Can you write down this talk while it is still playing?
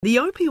The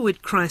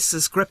opioid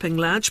crisis gripping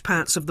large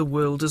parts of the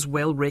world is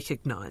well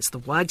recognised. The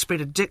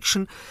widespread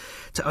addiction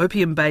to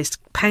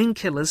opium-based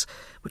painkillers,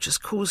 which has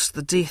caused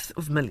the death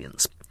of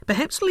millions.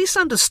 Perhaps less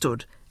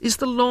understood is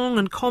the long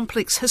and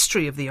complex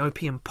history of the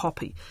opium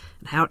poppy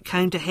and how it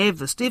came to have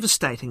this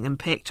devastating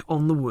impact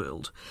on the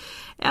world.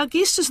 Our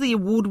guest is the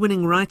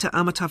award-winning writer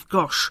Amitav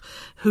Ghosh,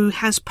 who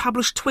has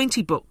published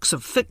 20 books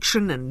of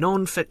fiction and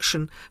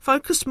non-fiction,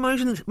 focused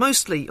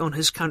mostly on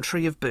his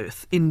country of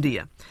birth,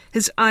 India.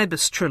 His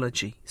Ibis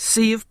trilogy,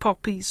 Sea of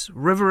Poppies,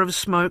 River of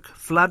Smoke,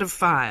 Flood of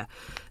Fire,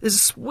 is a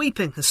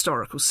sweeping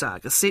historical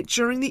saga set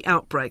during the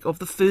outbreak of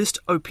the First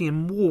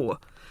Opium War.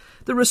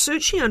 The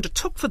research he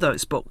undertook for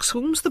those books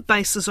forms the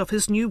basis of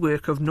his new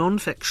work of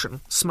non-fiction,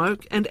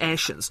 Smoke and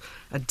Ashes,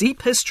 a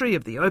deep history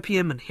of the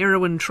opium and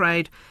heroin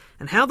trade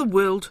and how the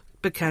world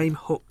became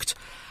hooked.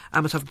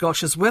 Amitav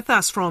Ghosh is with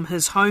us from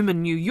his home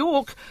in New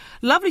York.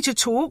 Lovely to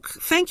talk.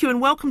 Thank you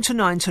and welcome to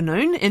 9 to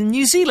Noon in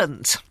New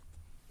Zealand.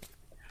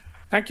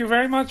 Thank you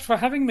very much for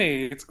having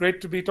me. It's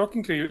great to be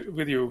talking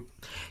with you.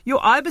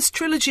 Your Ibis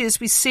trilogy, as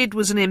we said,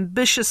 was an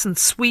ambitious and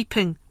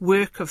sweeping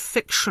work of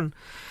fiction,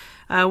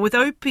 with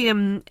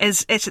opium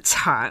as at its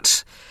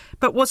heart.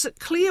 But was it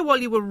clear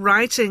while you were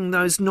writing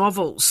those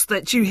novels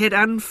that you had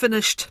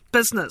unfinished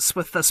business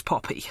with this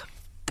poppy?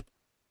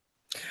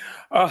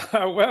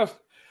 Well,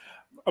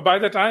 by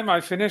the time I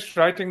finished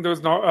writing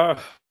those novels,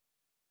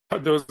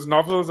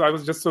 I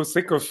was just so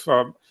sick of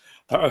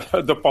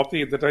the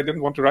poppy that I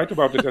didn't want to write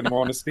about it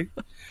anymore, honestly.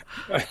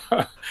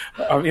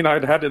 I mean,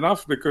 I'd had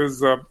enough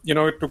because,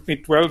 it took me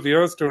 12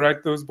 years to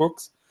write those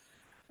books.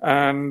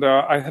 And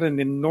I had an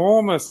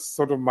enormous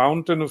sort of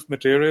mountain of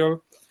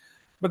material.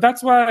 But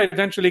that's why I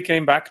eventually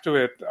came back to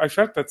it. I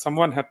felt that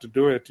someone had to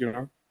do it,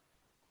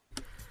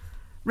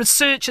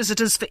 Research, as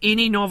it is for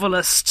any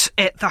novelist,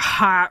 at the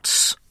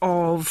heart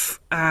of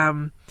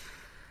the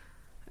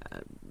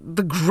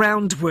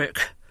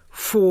groundwork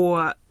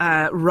for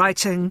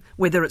writing,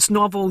 whether it's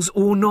novels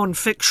or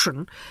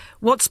non-fiction.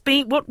 What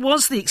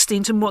was the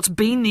extent and what's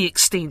been the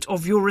extent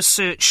of your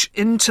research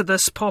into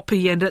this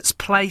poppy and its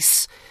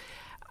place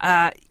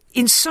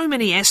in so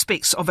many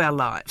aspects of our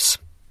lives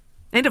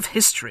and of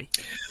history?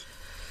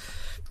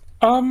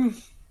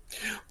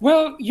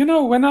 Well,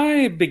 when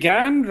I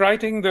began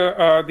writing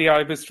the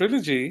Ibis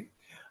trilogy,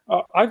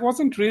 I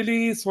wasn't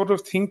really sort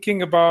of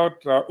thinking about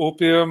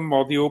opium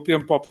or the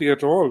opium poppy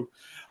at all.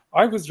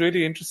 I was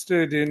really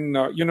interested in,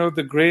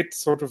 the great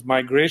sort of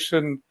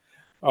migration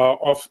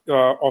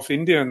of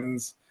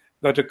Indians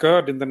that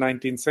occurred in the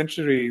 19th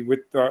century, with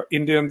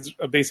Indians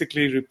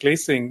basically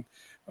replacing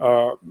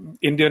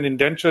Indian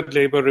indentured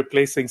labor,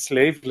 replacing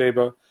slave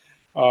labor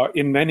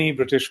in many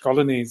British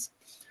colonies.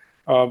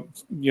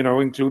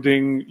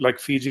 Including like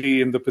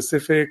Fiji in the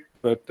Pacific,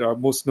 but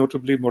most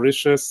notably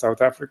Mauritius,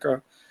 South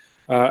Africa,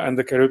 and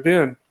the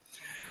Caribbean.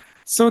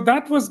 So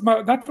that was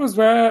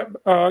where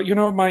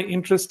my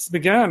interests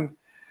began,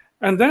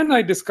 and then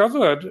I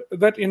discovered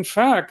that in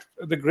fact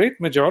the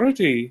great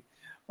majority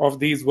of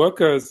these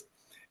workers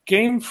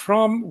came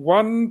from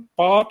one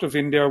part of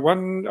India,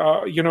 one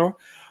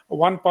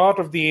part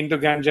of the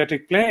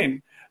Indo-Gangetic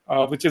Plain,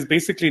 which is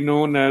basically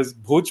known as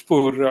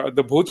Bhojpur,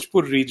 the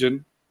Bhojpur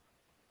region.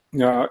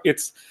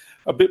 It's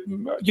a bit,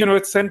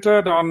 it's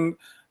centered on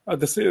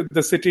the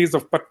cities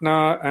of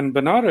Patna and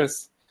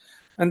Benares.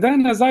 And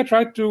then as I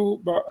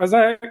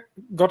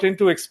got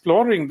into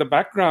exploring the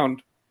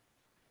background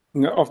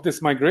of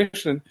this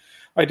migration,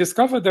 I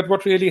discovered that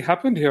what really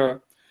happened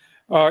here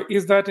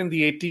is that in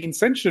the 18th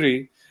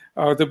century,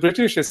 the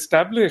British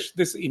established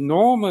this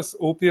enormous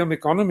opium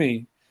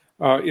economy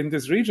in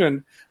this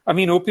region. I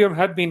mean, opium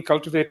had been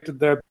cultivated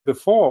there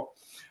before,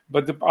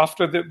 but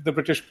after the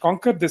British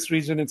conquered this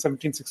region in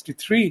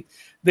 1763,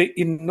 they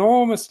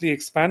enormously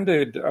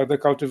expanded the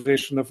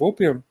cultivation of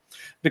opium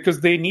because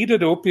they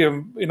needed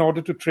opium in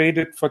order to trade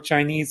it for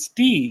Chinese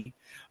tea,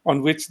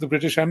 on which the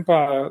British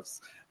Empire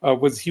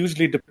was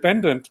hugely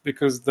dependent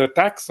because the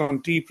tax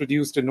on tea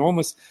produced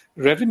enormous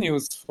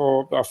revenues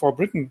for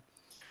Britain.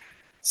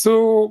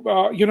 So,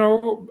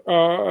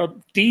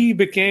 tea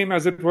became,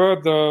 as it were,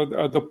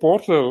 the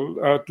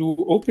portal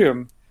to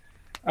opium.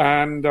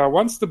 And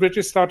once the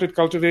British started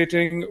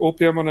cultivating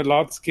opium on a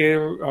large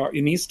scale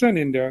in eastern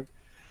India,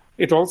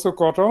 it also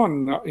caught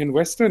on in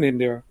western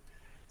India.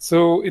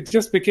 So it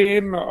just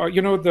became,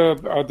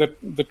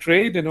 the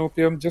trade in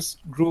opium just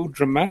grew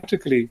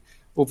dramatically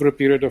over a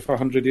period of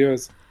 100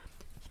 years.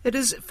 It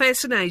is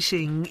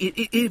fascinating.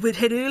 It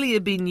had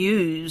earlier been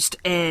used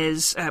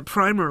as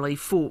primarily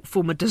for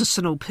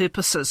medicinal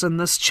purposes, and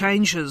this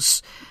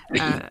changes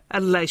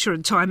later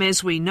in time.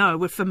 As we know,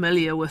 we're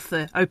familiar with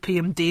the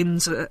opium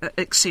dens,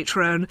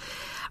 etc. And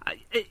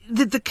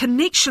the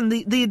connection,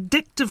 the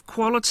addictive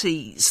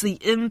qualities, the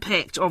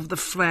impact of the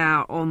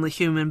flower on the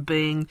human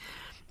being,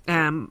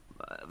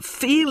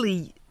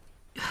 fairly,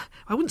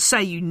 I wouldn't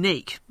say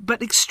unique,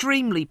 but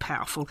extremely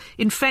powerful.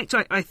 In fact,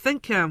 I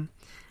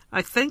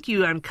think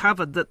you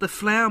uncovered that the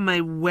flower may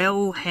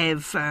well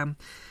have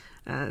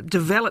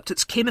developed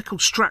its chemical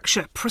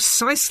structure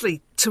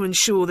precisely to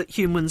ensure that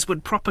humans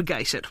would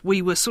propagate it.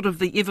 We were sort of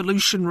the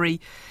evolutionary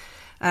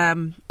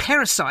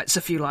parasites,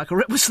 if you like, or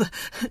it was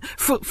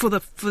for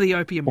the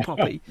opium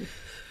poppy.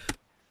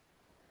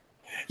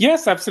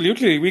 Yes,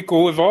 absolutely. We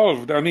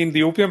co-evolved. I mean,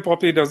 the opium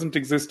poppy doesn't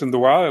exist in the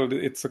wild.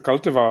 It's a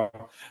cultivar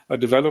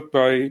developed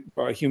by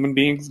human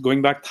beings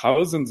going back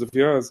thousands of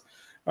years.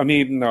 I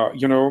mean,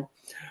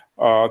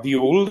 the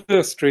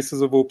oldest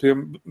traces of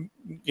opium,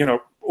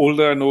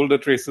 older and older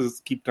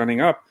traces keep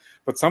turning up.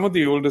 But some of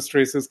the oldest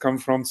traces come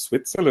from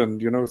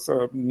Switzerland,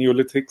 so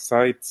Neolithic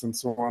sites and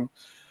so on.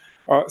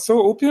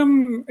 So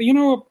opium,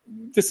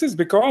 this is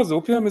because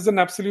opium is an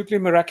absolutely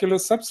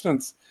miraculous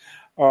substance.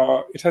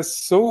 It has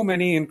so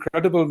many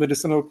incredible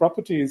medicinal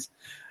properties.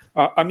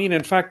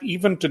 In fact,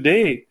 even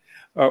today,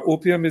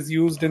 opium is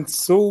used in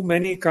so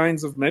many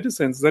kinds of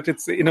medicines that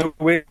it's, in a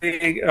way,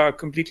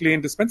 completely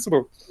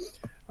indispensable.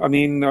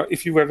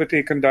 If you've ever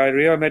taken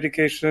diarrhea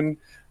medication,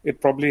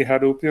 it probably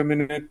had opium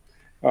in it.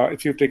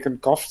 If you've taken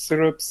cough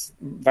syrups,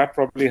 that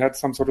probably had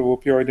some sort of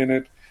opioid in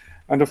it.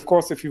 And of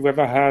course, if you've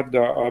ever had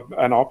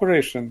an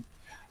operation,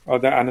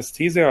 the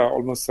anesthesia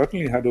almost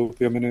certainly had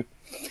opium in it.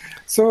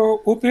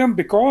 So opium,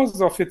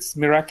 because of its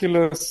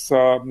miraculous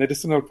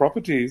medicinal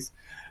properties,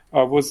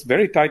 was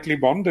very tightly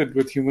bonded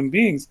with human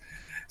beings.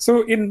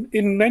 So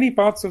in many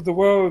parts of the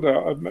world,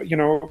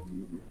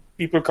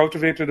 people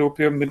cultivated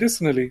opium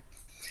medicinally.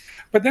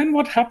 But then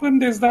what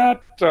happened is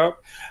that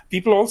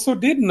people also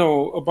did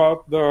know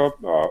about the,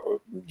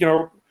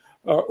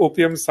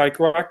 opium's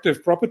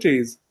psychoactive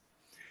properties.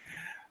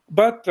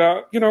 But,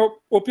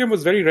 opium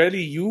was very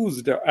rarely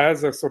used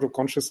as a sort of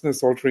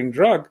consciousness-altering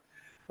drug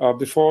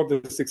before the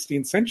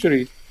 16th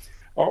century,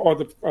 or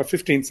the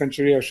 15th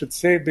century, I should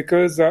say,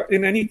 because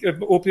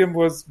opium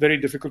was very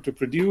difficult to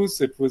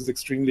produce. It was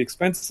extremely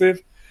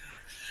expensive.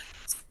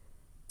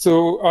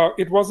 So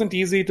it wasn't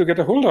easy to get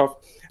a hold of.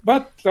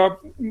 But,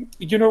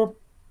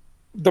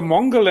 the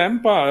Mongol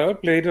Empire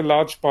played a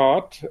large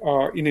part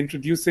in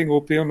introducing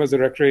opium as a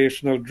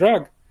recreational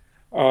drug.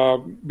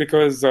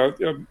 Because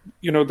the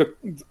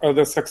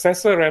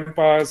successor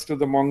empires to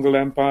the Mongol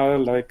Empire,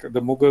 like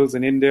the Mughals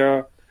in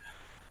India,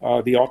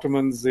 the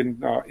Ottomans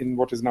in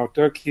what is now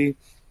Turkey,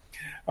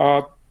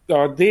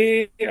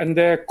 they and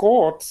their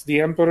courts,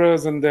 the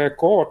emperors and their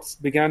courts,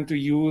 began to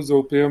use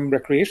opium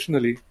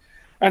recreationally.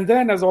 And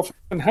then, as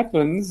often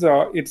happens,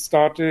 it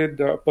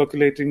started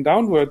percolating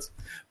downwards.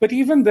 But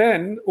even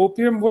then,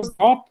 opium was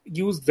not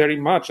used very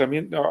much.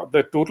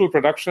 The total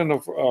production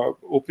of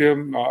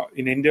opium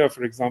in India,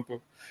 for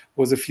example,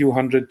 was a few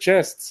hundred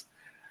chests.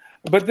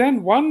 But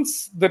then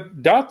once the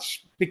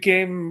Dutch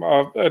became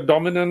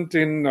dominant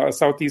in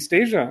Southeast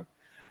Asia,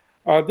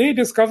 they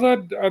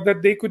discovered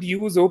that they could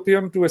use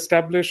opium to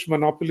establish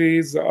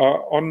monopolies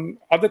on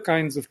other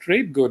kinds of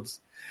trade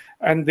goods.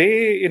 And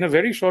they, in a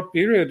very short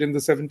period in the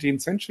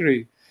 17th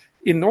century,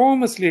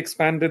 enormously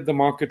expanded the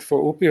market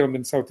for opium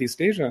in Southeast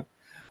Asia.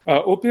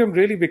 Opium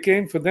really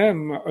became for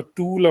them a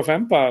tool of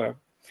empire.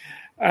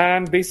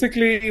 And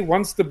basically,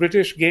 once the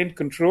British gained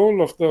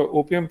control of the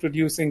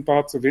opium-producing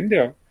parts of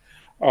India,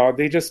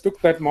 they just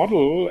took that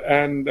model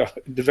and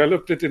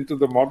developed it into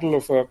the model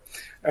of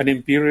an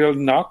imperial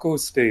narco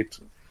state.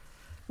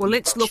 Well,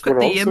 let's look at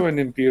an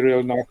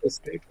imperial narco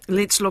state.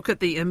 Let's look at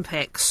the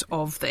impacts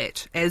of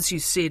that. As you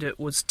said, it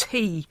was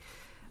tea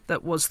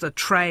that was the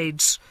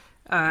trades,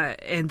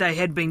 and they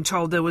had been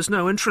told there was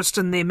no interest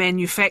in their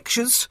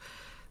manufactures.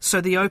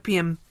 So the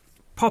opium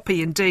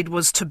poppy indeed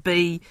was to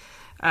be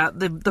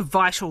the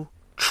vital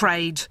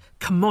trade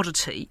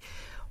commodity.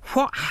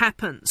 What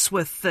happens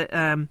with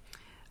the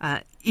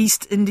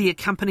East India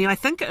Company, I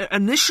think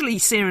initially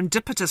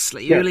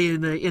serendipitously, early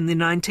in the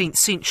 19th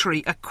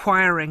century,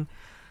 acquiring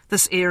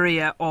this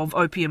area of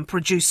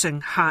opium-producing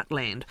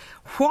heartland?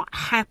 What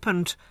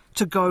happened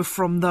to go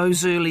from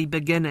those early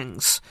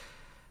beginnings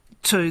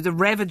to the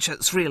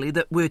ravages, really,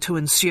 that were to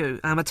ensue?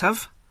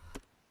 Amitav?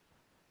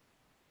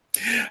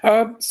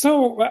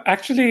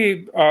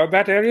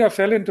 That area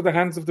fell into the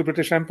hands of the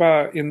British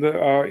Empire in the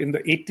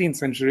 18th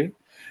century,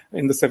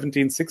 in the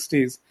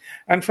 1760s.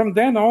 And from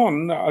then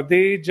on,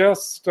 they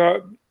just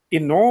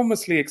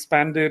enormously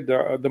expanded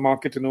the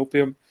market in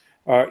opium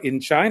in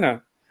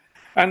China.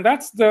 And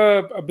that's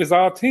the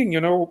bizarre thing,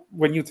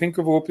 when you think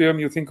of opium,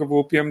 you think of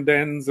opium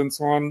dens and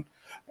so on.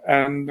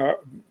 And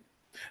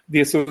the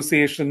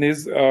association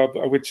is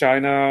with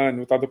China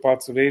and with other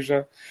parts of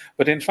Asia.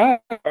 But in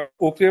fact,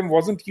 opium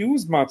wasn't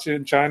used much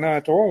in China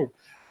at all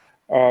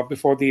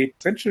before the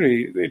 8th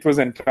century. It was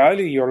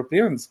entirely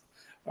Europeans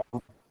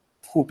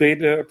who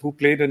played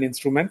an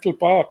instrumental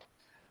part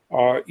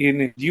in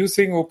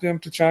introducing opium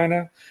to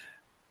China.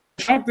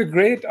 In fact, the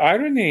great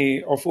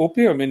irony of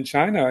opium in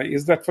China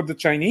is that for the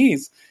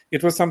Chinese,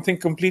 it was something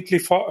completely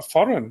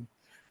foreign.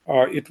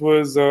 It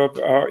was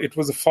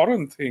a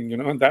foreign thing,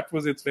 and that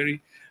was its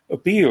very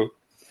appeal.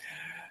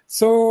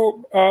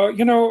 So,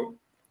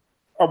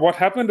 what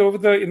happened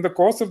in the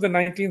course of the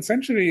 19th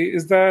century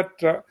is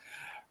that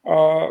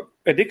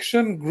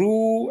addiction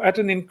grew at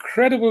an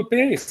incredible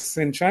pace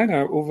in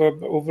China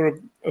over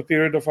a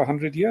period of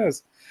 100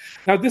 years.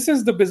 Now, this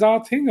is the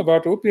bizarre thing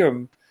about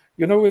opium.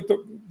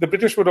 The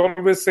British would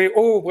always say,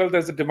 "Oh, well,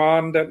 there's a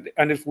demand,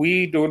 and if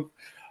we don't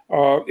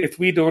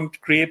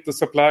create the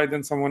supply,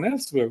 then someone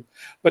else will."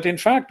 But in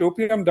fact,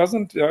 opium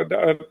doesn't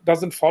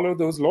follow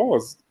those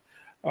laws.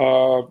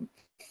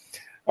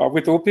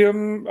 With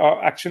opium,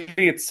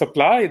 actually, it's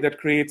supply that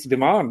creates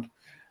demand.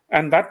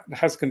 And that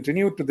has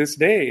continued to this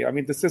day. I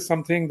mean, this is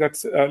something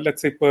that's,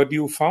 let's say,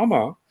 Purdue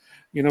Pharma,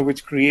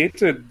 which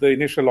created the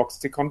initial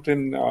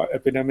OxyContin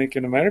epidemic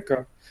in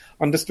America,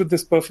 understood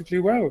this perfectly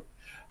well.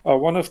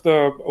 One of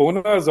the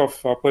owners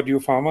of Purdue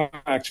Pharma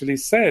actually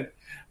said,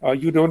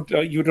 "You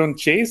don't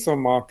chase a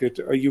market,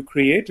 you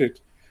create it."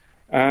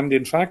 And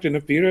in fact, in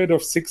a period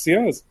of 6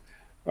 years,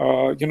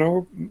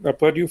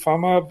 Purdue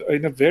Pharma,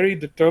 in a very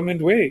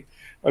determined way,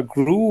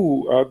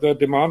 grew the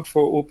demand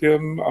for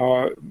opium,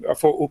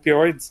 for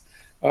opioids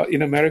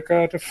in America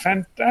at a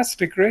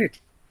fantastic rate.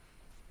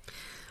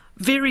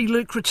 Very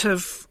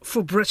lucrative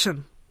for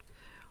Britain.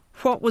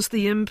 What was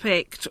the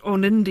impact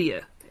on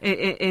India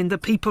and the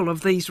people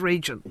of these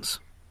regions?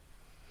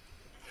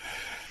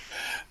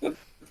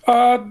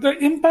 The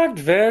impact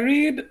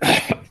varied.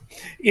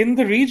 In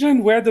the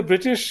region where the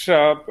British,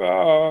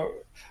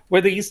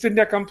 where the East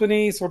India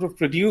Company sort of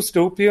produced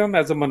opium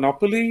as a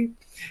monopoly,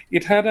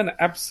 it had an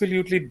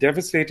absolutely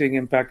devastating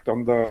impact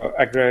on the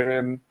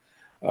agrarian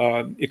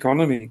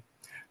economy.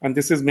 And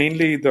this is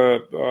mainly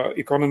the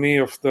economy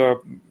of the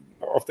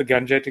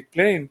Gangetic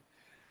Plain.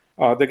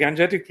 The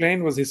Gangetic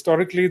Plain was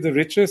historically the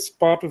richest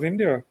part of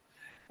India.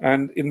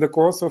 And in the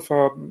course of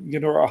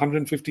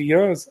 150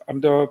 years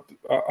under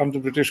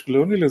British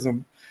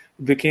colonialism,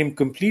 it became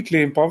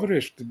completely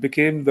impoverished. It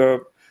became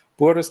the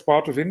poorest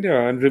part of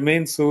India and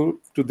remains so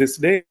to this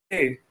day.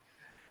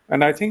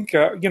 And I think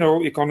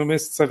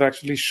economists have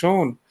actually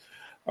shown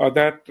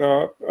that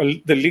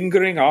the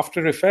lingering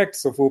after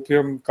effects of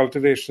opium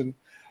cultivation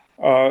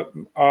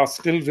are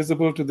still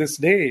visible to this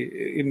day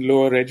in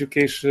lower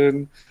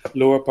education,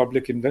 lower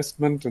public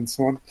investment, and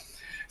so on.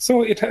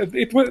 So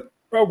it was.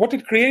 What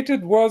it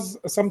created was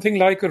something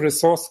like a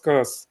resource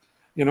curse,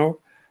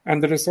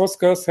 and the resource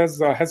curse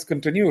has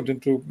continued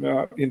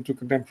into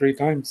contemporary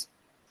times.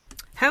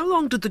 How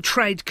long did the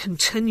trade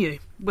continue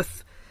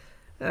with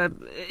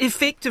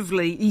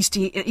effectively East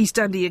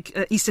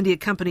India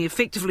Company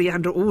effectively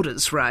under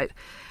orders, right?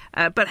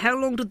 But how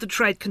long did the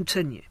trade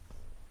continue?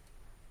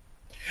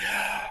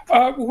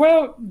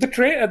 Well,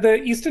 the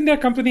East India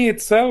Company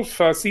itself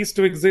ceased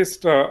to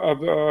exist in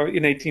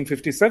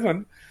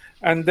 1857.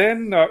 And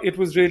then it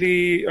was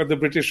really the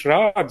British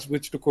Raj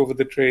which took over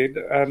the trade,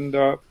 and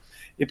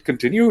it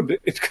continued.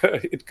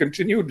 It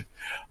continued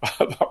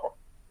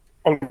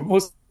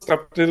almost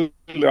up till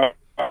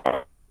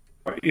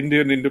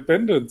Indian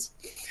independence.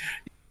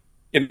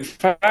 In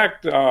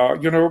fact,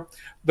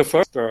 the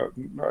first,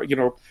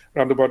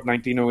 around about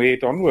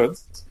 1908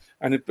 onwards,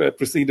 and it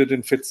proceeded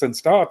in fits and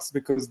starts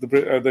because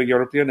the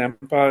European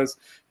empires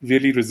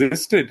really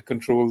resisted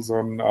controls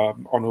on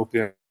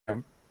opium.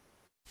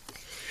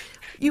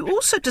 You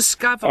also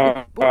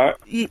discover...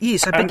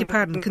 yes, I beg your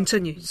pardon,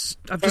 continue.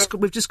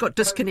 We've just got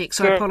disconnects,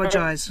 I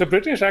apologise. The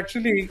British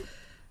actually...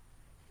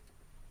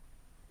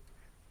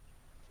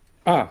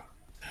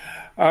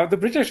 the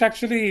British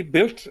actually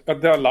built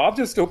the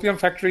largest opium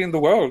factory in the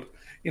world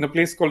in a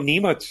place called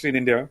Neemuch in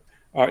India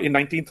in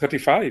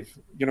 1935,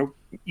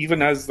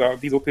 even as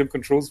these opium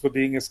controls were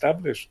being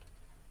established.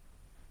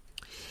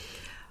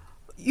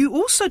 You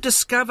also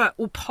discover,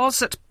 or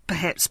posit,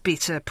 perhaps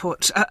better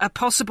put, a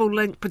possible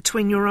link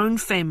between your own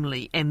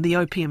family and the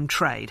opium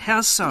trade. How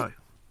so?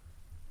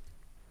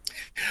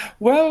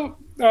 Well,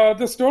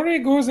 the story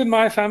goes in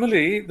my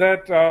family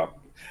that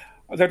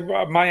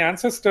my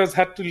ancestors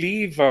had to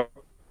leave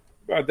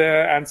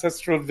their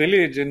ancestral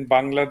village in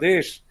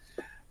Bangladesh,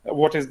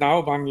 what is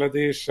now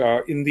Bangladesh,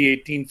 in the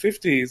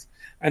 1850s,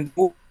 and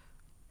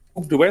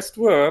moved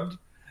westward.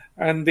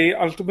 And they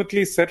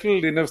ultimately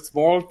settled in a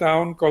small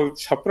town called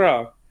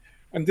Chhapra.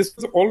 And this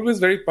was always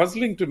very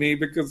puzzling to me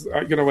because,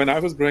 when I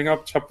was growing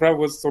up, Chhapra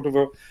was sort of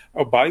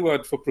a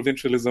byword for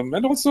provincialism.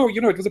 And also,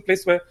 it was a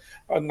place where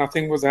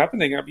nothing was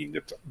happening. I mean,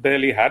 it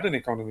barely had an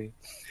economy.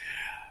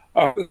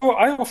 So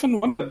I often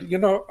wondered,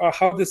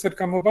 how this had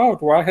come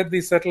about. Why had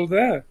they settled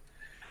there?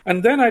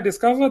 And then I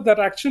discovered that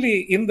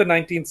actually in the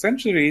 19th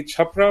century,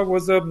 Chhapra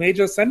was a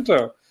major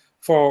center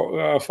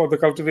for the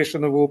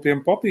cultivation of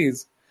opium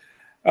poppies.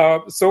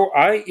 So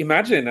I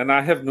imagine, and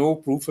I have no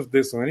proof of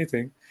this or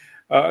anything,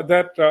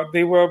 that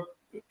they were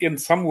in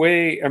some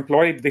way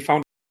employed. They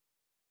found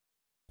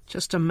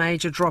just a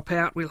major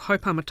dropout. We'll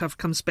hope Amitav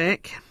comes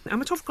back.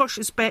 Amitav Ghosh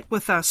is back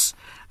with us.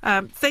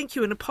 Thank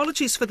you, and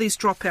apologies for these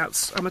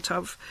dropouts,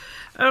 Amitav.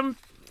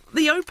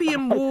 The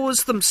opium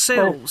wars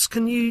themselves,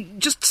 can you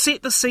just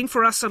set the scene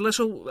for us a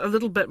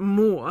little bit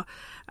more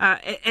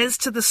as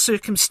to the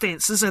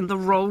circumstances and the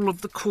role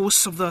of the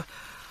course of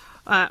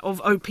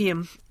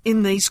opium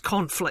in these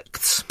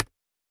conflicts?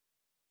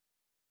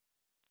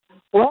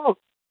 Well,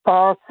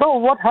 so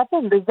what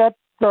happened is that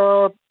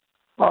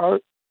Uh,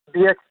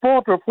 the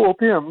export of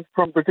opium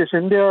from British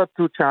India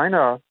to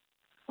China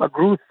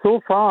grew so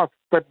fast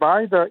that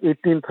by the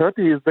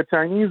 1830s, the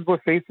Chinese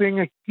were facing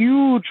a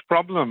huge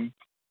problem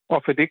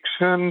of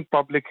addiction,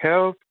 public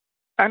health,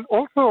 and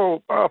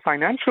also a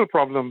financial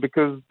problem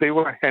because they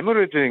were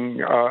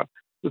hemorrhaging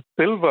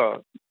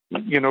silver,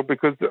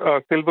 because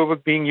silver was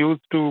being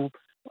used to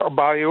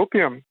buy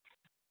opium.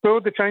 So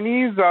the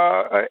Chinese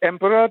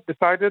emperor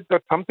decided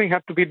that something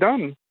had to be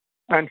done.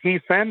 And he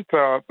sent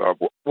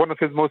one of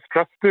his most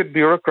trusted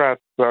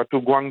bureaucrats to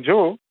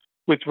Guangzhou,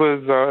 which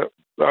was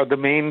the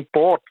main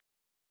port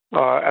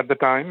at the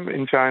time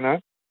in China.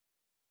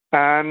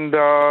 And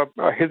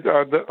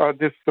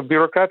this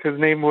bureaucrat, his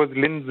name was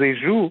Lin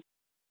Zezhu.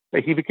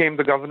 He became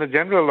the governor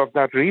general of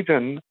that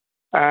region.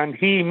 And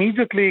he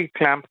immediately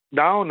clamped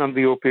down on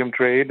the opium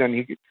trade.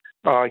 And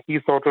he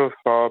sort of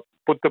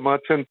put the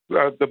merchants,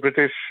 the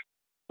British,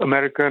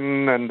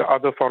 American, and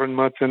other foreign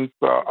merchants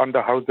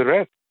under house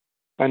arrest.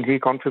 And he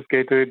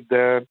confiscated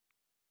their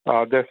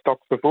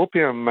stocks of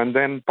opium and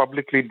then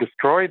publicly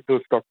destroyed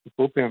those stocks of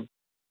opium.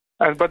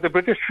 But the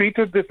British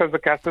treated this as a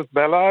casus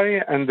belli,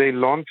 and they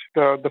launched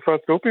the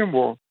first opium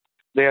war.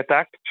 They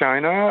attacked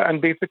China and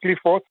basically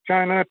forced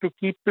China to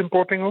keep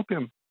importing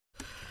opium.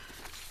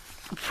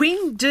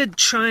 When did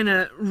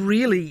China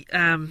really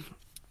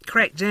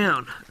crack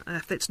down,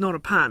 if that's not a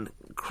pun,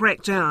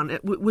 crack down?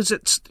 Was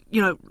it,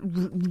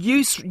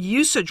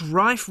 usage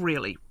rife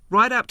really,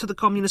 right up to the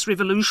Communist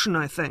Revolution,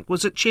 I think?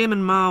 Was it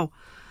Chairman Mao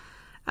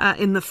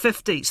in the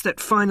 50s that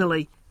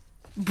finally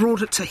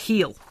brought it to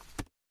heel?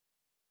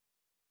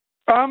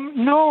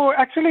 No,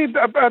 actually,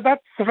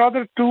 that's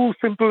rather too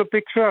simple a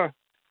picture.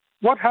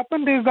 What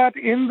happened is that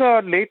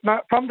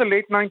from the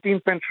late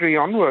 19th century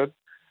onwards,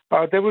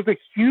 there was a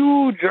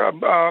huge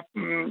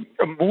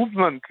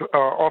movement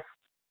of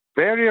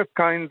various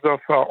kinds of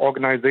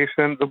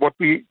organizations, what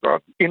we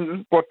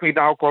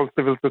now call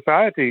civil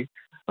society,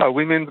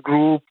 women's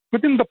groups,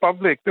 within the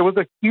public. There was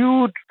a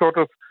huge sort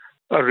of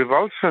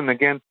revulsion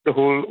against the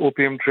whole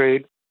opium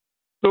trade.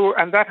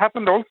 And that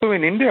happened also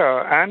in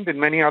India and in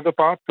many other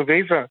parts of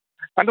Asia.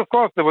 And of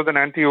course, there was an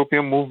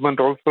anti-opium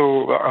movement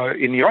also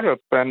in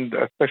Europe and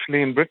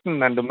especially in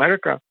Britain and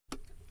America.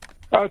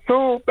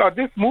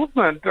 This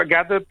movement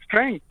gathered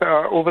strength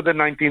over the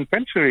 19th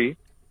century.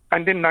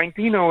 And in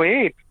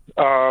 1908,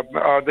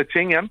 the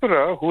Qing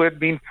emperor, who had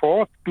been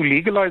forced to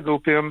legalize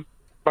opium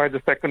by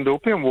the Second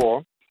Opium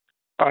War,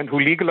 and who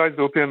legalized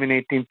opium in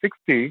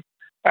 1860,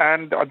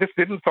 and this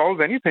didn't solve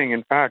anything,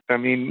 in fact. I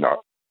mean,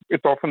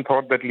 it's often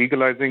thought that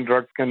legalizing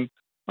drugs can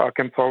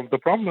solve the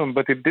problem,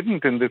 but it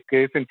didn't in this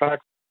case. In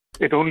fact,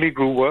 it only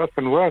grew worse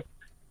and worse.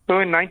 So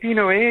in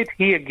 1908,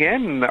 he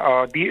again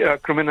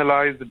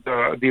criminalized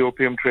the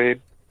opium trade.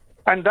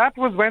 And that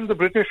was when the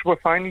British were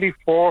finally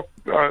forced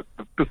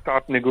to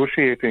start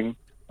negotiating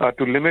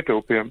to limit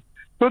opium.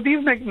 So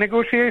these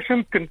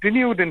negotiations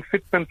continued in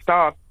fits and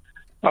starts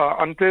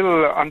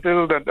until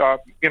the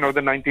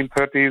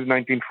 1930s,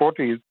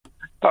 1940s.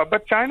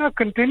 But China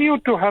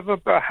continued to have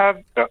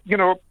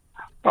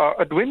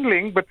a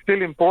dwindling but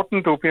still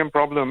important opium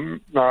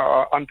problem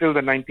until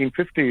the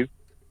 1950s.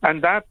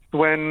 And that's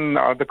when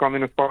the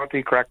Communist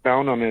Party cracked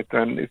down on it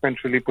and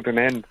essentially put an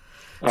end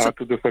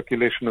to the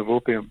circulation of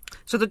opium.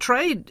 So the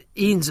trade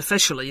ends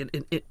officially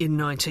in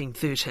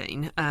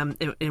 1913,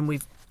 and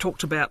we've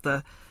talked about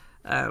the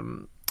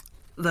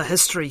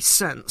history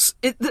since.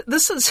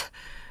 This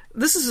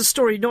is a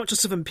story not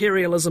just of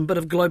imperialism but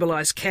of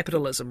globalized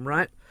capitalism,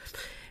 right?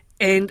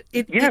 And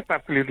yes,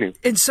 absolutely.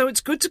 And so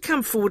it's good to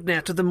come forward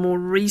now to the more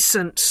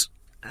recent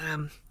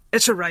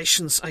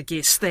iterations, I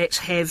guess, that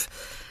have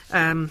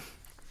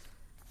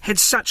had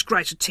such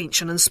great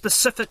attention, and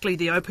specifically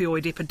the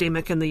opioid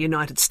epidemic in the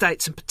United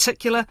States in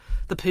particular,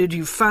 the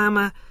Purdue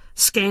Pharma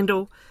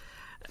scandal.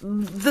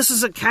 This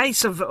is a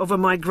case of a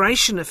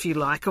migration, if you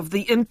like, of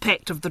the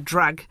impact of the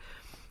drug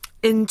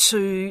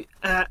into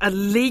a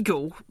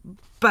legal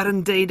but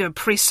indeed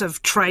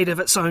oppressive trade of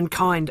its own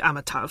kind,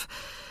 Amitav.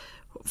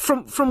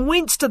 From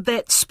whence did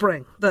that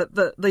spring,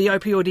 the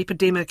opioid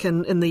epidemic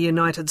in the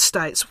United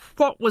States?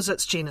 What was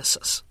its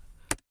genesis?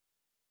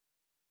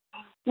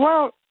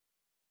 Well,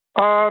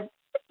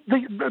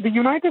 the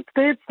United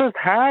States has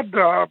had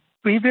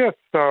previous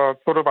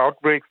sort of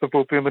outbreaks of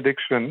opium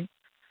addiction.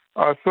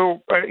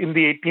 In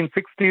the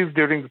 1860s,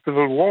 during the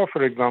Civil War,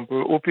 for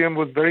example, opium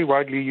was very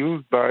widely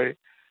used by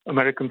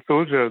American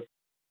soldiers,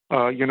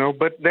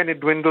 but then it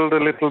dwindled a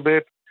little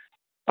bit.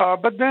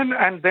 But then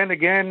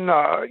again,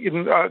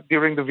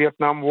 during the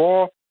Vietnam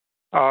War,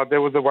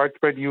 there was a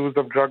widespread use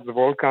of drugs of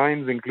all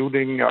kinds,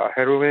 including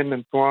heroin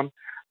and so on.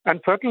 And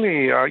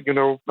certainly,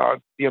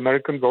 the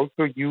Americans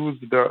also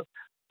used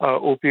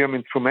opium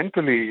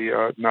instrumentally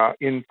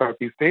in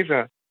Southeast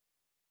Asia.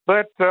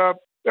 But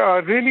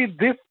really,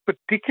 this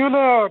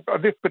particular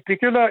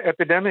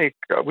epidemic,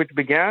 which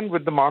began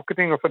with the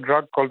marketing of a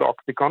drug called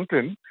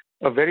OxyContin,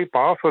 a very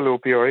powerful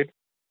opioid,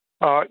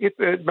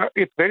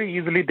 it's very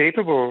easily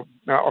datable.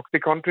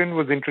 OxyContin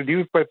was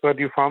introduced by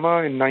Purdue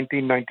Pharma in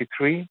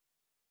 1993,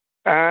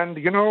 and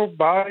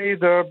by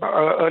the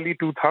early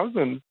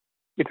 2000s,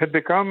 it had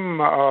become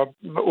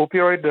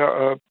opioid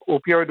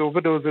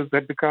overdoses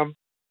had become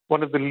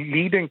one of the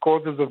leading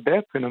causes of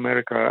death in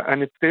America,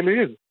 and it still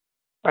is.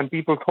 And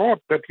people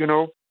thought that,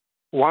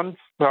 once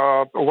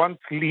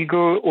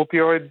legal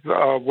opioids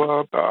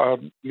were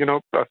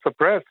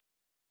suppressed,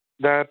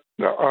 that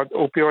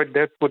opioid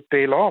deaths would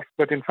tail off.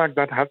 But in fact,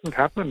 that hasn't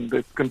happened.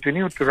 It's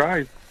continued to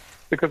rise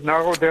because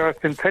now there are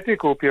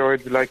synthetic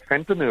opioids like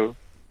fentanyl,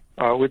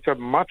 which are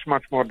much,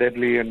 much more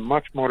deadly and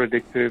much more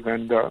addictive,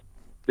 and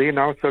they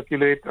now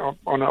circulate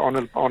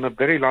on a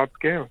very large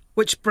scale.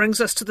 Which brings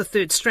us to the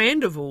third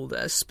strand of all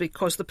this,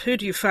 because the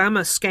Purdue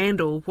Pharma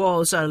scandal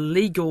was a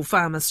legal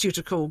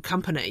pharmaceutical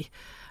company,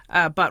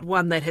 but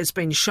one that has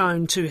been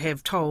shown to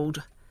have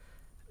told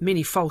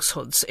many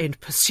falsehoods and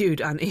pursued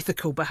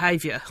unethical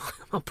behaviour,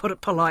 I'll put it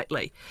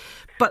politely.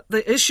 But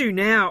the issue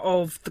now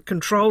of the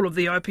control of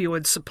the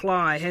opioid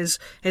supply has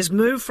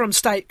moved from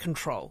state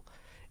control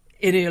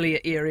in earlier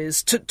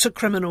areas to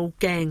criminal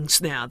gangs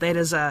now. That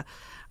is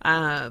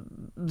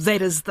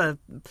the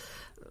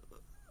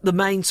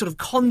main sort of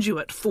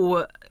conduit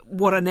for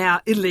what are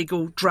now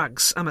illegal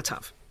drugs,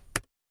 Amitav.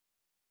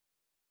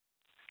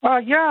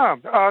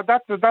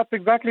 That's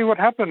exactly what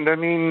happened. I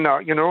mean,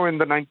 in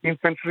the 19th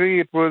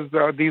century, it was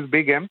these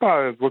big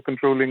empires were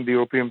controlling the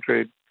opium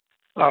trade.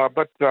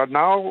 But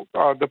now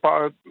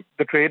the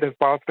trade has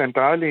passed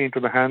entirely into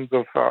the hands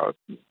of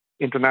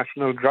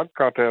international drug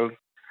cartels,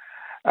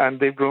 and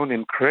they've grown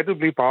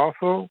incredibly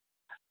powerful.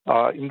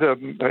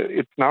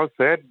 It's now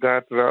said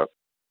that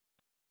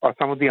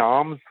some of the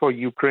arms for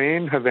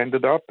Ukraine have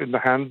ended up in the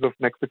hands of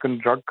Mexican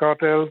drug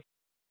cartels.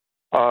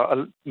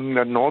 In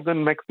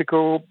northern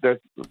Mexico, there's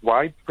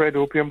widespread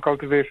opium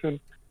cultivation.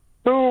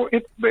 So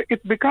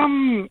it's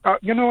become,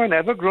 an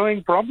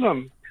ever-growing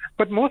problem.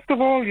 But most of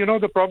all,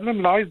 the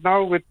problem lies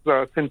now with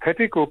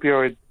synthetic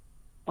opioids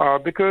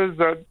because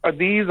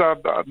these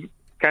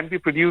can be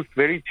produced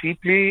very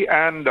cheaply.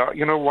 And,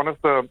 one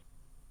of the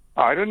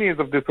ironies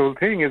of this whole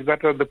thing is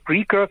that the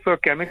precursor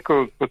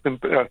chemicals for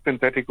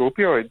synthetic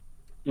opioids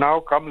now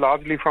come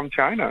largely from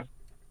China.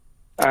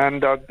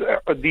 And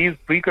these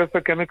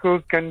precursor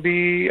chemicals can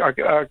be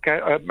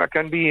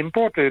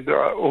imported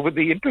over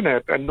the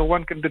internet, and no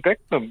one can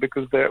detect them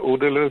because they're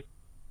odorless.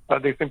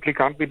 They simply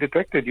can't be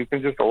detected. You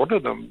can just order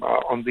them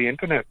on the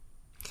internet.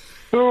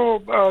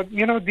 So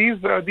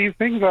these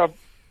things are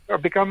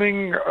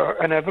becoming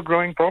an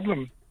ever-growing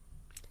problem.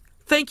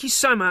 Thank you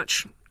so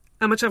much,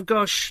 Amitav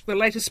Ghosh. The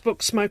latest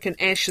book, Smoke and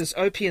Ashes: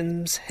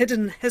 Opium's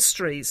Hidden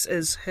Histories,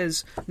 is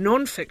his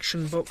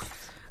non-fiction book.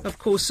 Of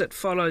course, it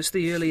follows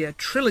the earlier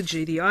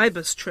trilogy, the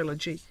Ibis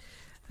trilogy.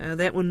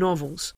 That were novels.